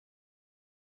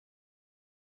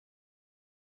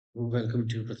Welcome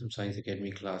to Pratham Science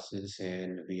Academy classes,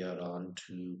 and we are on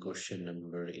to question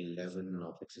number 11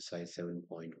 of exercise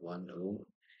 7.10,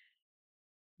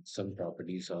 some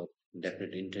properties of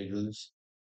definite integrals.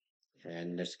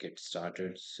 And let's get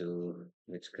started. So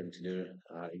let's consider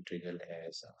our integral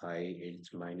as I is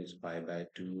minus pi by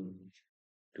 2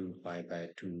 to pi by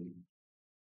 2,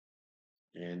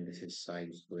 and this is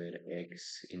sine square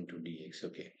x into dx.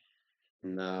 Okay.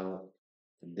 Now,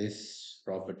 this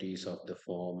properties of the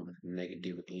form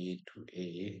negative a to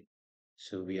a.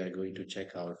 So we are going to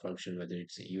check our function whether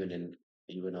it's even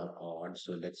or odd.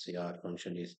 So let's say our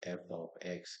function is f of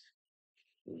x,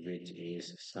 which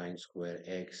is sine square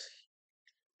x,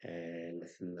 and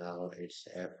now it's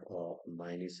f of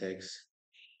minus x.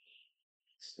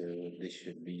 So this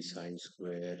should be sine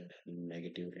square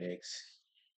negative x,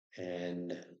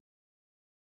 and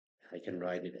I can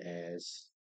write it as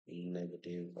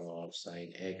negative of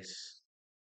sine x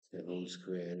the whole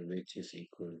square, which is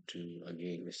equal to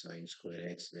again the sine square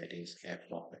x, that is f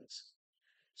of x.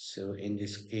 So in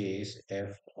this case,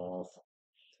 f of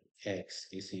x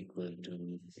is equal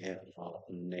to f of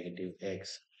negative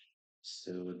x.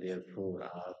 So therefore,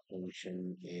 our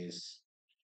function is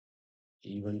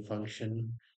even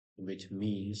function, which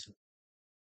means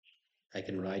I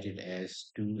can write it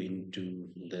as 2 into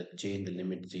the change the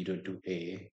limit 0 to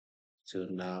a. So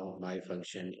now my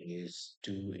function is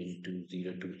 2 into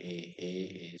 0 to a.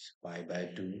 A is pi by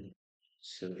 2.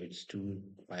 So it's 2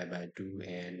 pi by 2,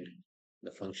 and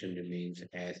the function remains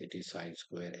as it is sine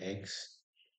square x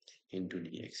into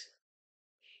dx.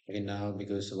 Okay, now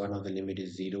because one of the limit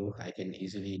is 0, I can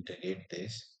easily integrate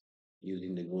this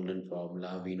using the golden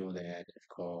formula. We know that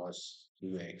cos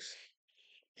 2x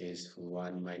is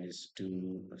 1 minus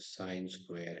 2 sine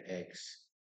square x,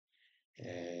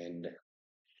 and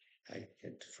I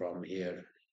get from here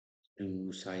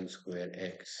 2 sine square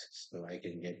x. So I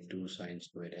can get 2 sine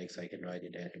square x. I can write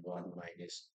it at 1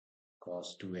 minus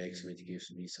cos 2x, which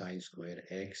gives me sine square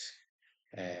x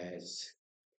as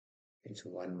it's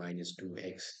 1 minus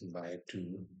 2x by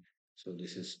 2. So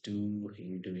this is 2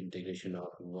 into integration of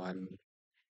 1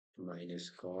 minus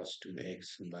cos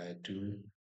 2x by 2,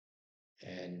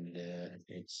 and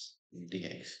it's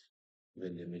dx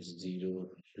with limits 0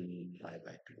 to pi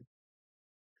by 2.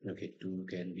 Okay, 2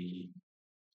 can be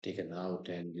taken out,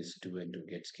 and this 2 and 2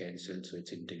 gets cancelled. So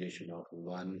it's integration of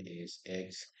 1 is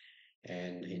x,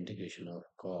 and integration of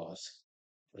cos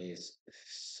is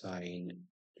sine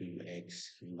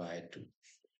 2x by 2.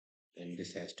 And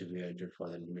this has to be altered for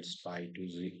the limits pi to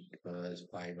 0,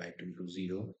 pi by 2 to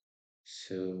 0.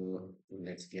 So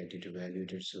let's get it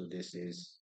evaluated. So this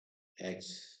is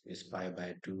x is pi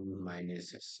by 2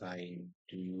 minus sine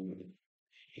 2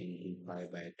 into pi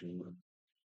by 2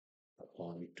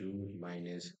 upon 2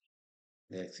 minus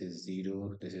x is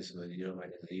 0. This is 0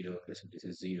 minus 0. This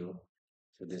is 0.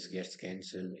 So this gets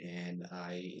cancelled, and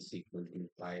I is equal to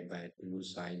pi by 2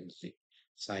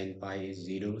 sine pi is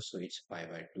 0. So it's pi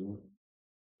by 2.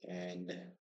 And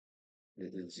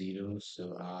this is 0.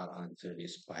 So our answer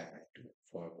is pi by 2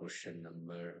 for question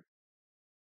number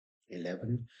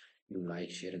 11. You like,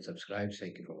 share, and subscribe.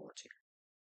 Thank you for watching.